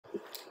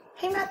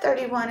Hey Math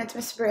 31, it's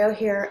Miss Abreu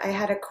here. I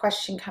had a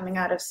question coming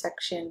out of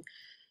section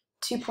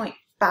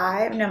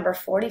 2.5, number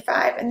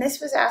 45, and this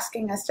was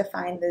asking us to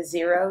find the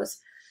zeros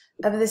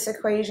of this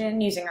equation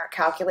using our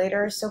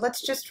calculator. So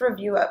let's just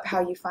review up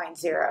how you find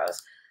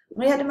zeros. Let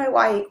me head to my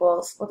y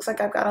equals. Looks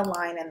like I've got a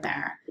line in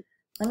there.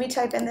 Let me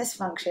type in this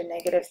function,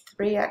 negative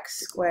 3x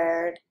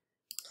squared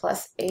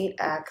plus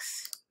 8x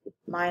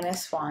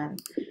minus 1.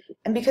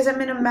 And because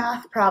I'm in a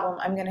math problem,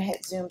 I'm going to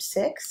hit zoom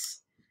 6.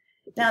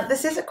 Now,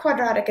 this is a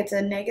quadratic. It's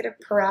a negative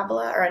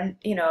parabola, or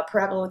a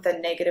parabola with a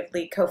negative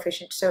lead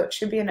coefficient, so it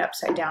should be an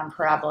upside down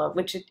parabola,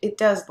 which it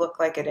does look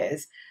like it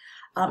is.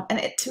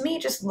 To me,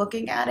 just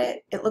looking at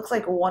it, it looks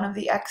like one of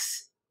the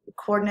x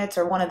coordinates,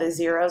 or one of the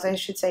zeros, I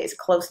should say, is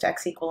close to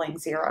x equaling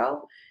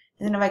 0.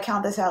 And then if I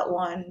count this out,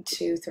 1,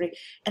 2, 3,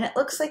 and it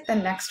looks like the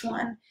next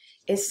one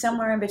is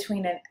somewhere in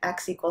between an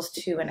x equals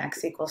 2 and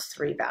x equals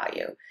 3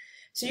 value.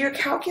 So your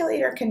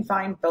calculator can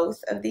find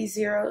both of these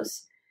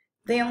zeros.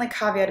 The only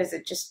caveat is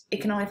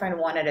it can only find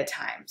one at a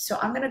time. So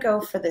I'm going to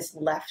go for this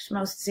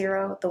leftmost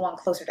zero, the one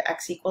closer to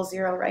x equals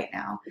 0 right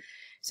now.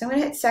 So I'm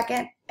going to hit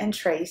second and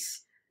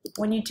trace.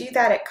 When you do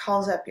that, it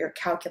calls up your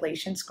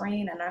calculation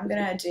screen, and I'm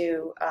going to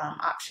do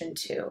option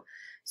 2.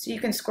 So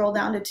you can scroll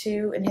down to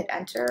 2 and hit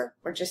enter,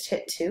 or just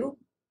hit 2.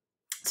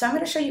 So I'm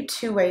going to show you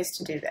two ways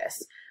to do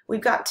this.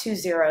 We've got two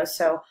zeros,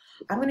 so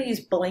I'm going to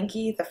use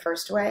Blinky the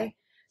first way,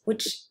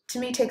 which to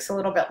me takes a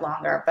little bit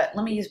longer, but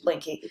let me use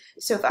Blinky.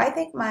 So if I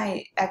think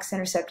my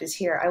x-intercept is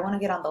here, I want to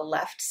get on the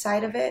left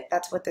side of it.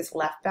 That's what this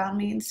left bound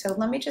means. So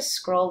let me just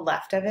scroll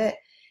left of it,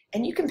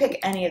 and you can pick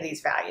any of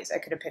these values. I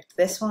could have picked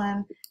this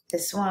one,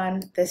 this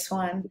one, this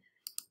one,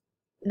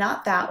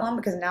 not that one,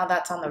 because now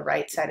that's on the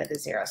right side of the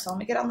zero. So let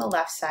me get on the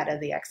left side of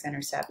the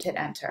x-intercept, hit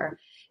enter,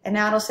 and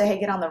now it'll say, hey,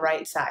 get on the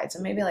right side. So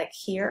maybe like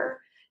here,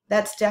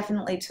 that's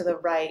definitely to the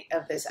right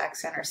of this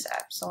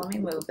x-intercept. So let me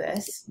move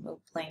this, move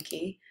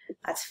Blinky.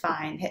 That's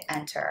fine, hit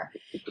enter.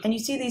 And you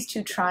see these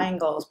two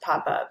triangles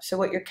pop up. So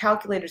what your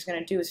calculator is going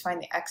to do is find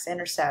the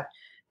x-intercept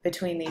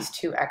between these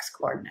two x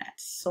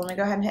coordinates. So let me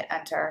go ahead and hit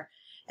enter.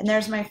 And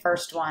there's my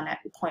first one at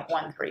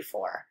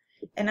 0.134.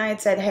 And I had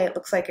said, hey, it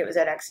looks like it was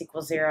at x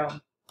equals 0.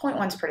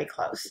 0.1's pretty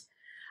close.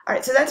 All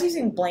right, so that's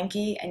using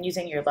Blinky and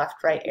using your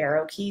left-right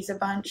arrow keys a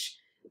bunch.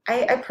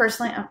 I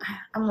personally,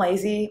 I'm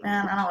lazy,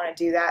 man. I don't want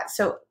to do that.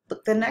 So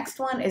the next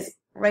one is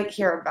right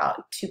here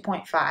about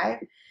 2.5.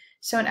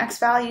 So an x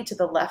value to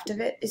the left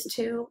of it is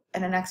 2,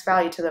 and an x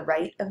value to the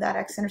right of that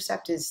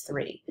x-intercept is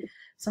 3.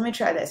 So let me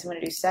try this. I'm going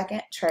to do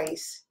second,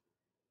 trace,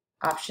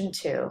 option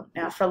 2.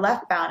 Now for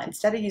left bound,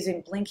 instead of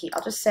using Blinky,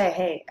 I'll just say,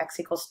 hey, x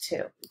equals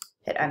 2.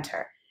 Hit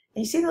enter.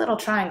 And you see the little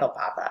triangle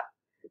pop up.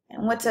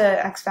 And what's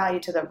a x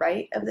value to the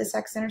right of this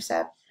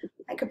x-intercept?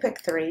 I could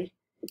pick 3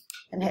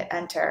 and hit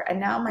enter. And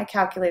now my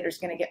calculator is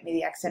going to get me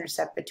the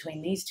x-intercept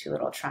between these two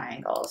little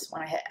triangles.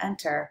 When I hit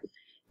enter,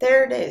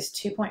 there it is,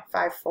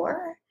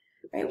 2.54.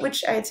 Right,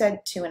 which I had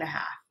said 2.5.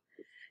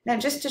 Now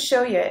just to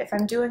show you, if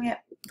I'm doing it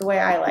the way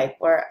I like,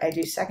 where I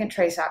do second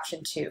trace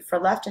option 2, for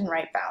left and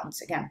right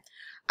bounds, again,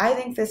 I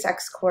think this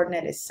x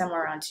coordinate is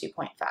somewhere around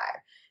 2.5.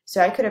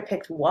 So I could have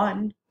picked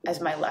 1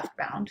 as my left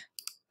bound,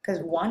 because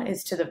 1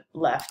 is to the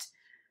left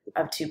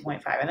of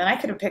 2.5. And then I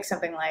could have picked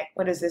something like,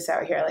 what is this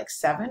out here, like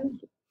 7?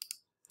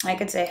 I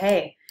could say,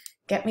 hey,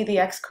 get me the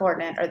x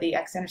coordinate, or the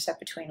x-intercept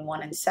between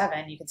 1 and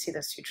 7. You can see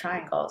those two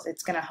triangles.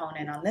 It's going to hone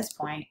in on this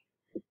point,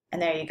 and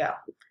there you go.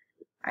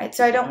 All right,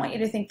 so I don't want you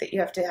to think that you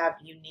have to have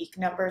unique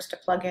numbers to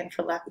plug in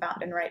for left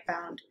bound and right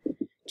bound.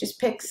 Just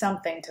pick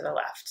something to the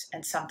left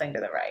and something to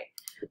the right.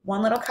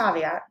 One little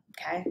caveat,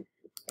 okay?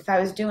 If I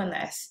was doing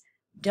this,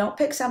 don't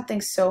pick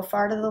something so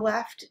far to the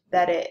left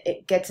that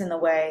it gets in the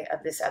way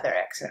of this other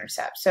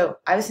x-intercept. So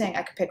I was saying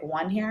I could pick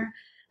 1 here.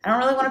 I don't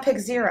really want to pick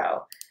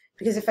 0,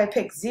 because if I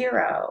pick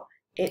 0,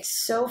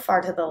 it's so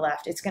far to the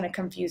left, it's going to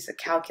confuse the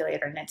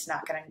calculator, and it's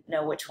not going to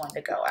know which one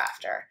to go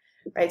after.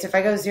 Right, so if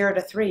I go 0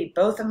 to 3,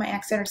 both of my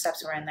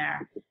x-intercepts were in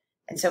there.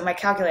 And so my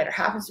calculator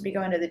happens to be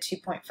going to the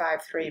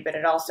 2.53, but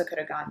it also could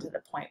have gone to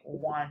the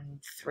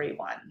 0.131.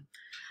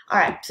 All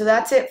right, so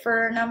that's it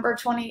for number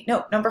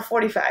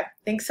 45.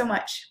 Thanks so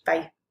much.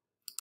 Bye.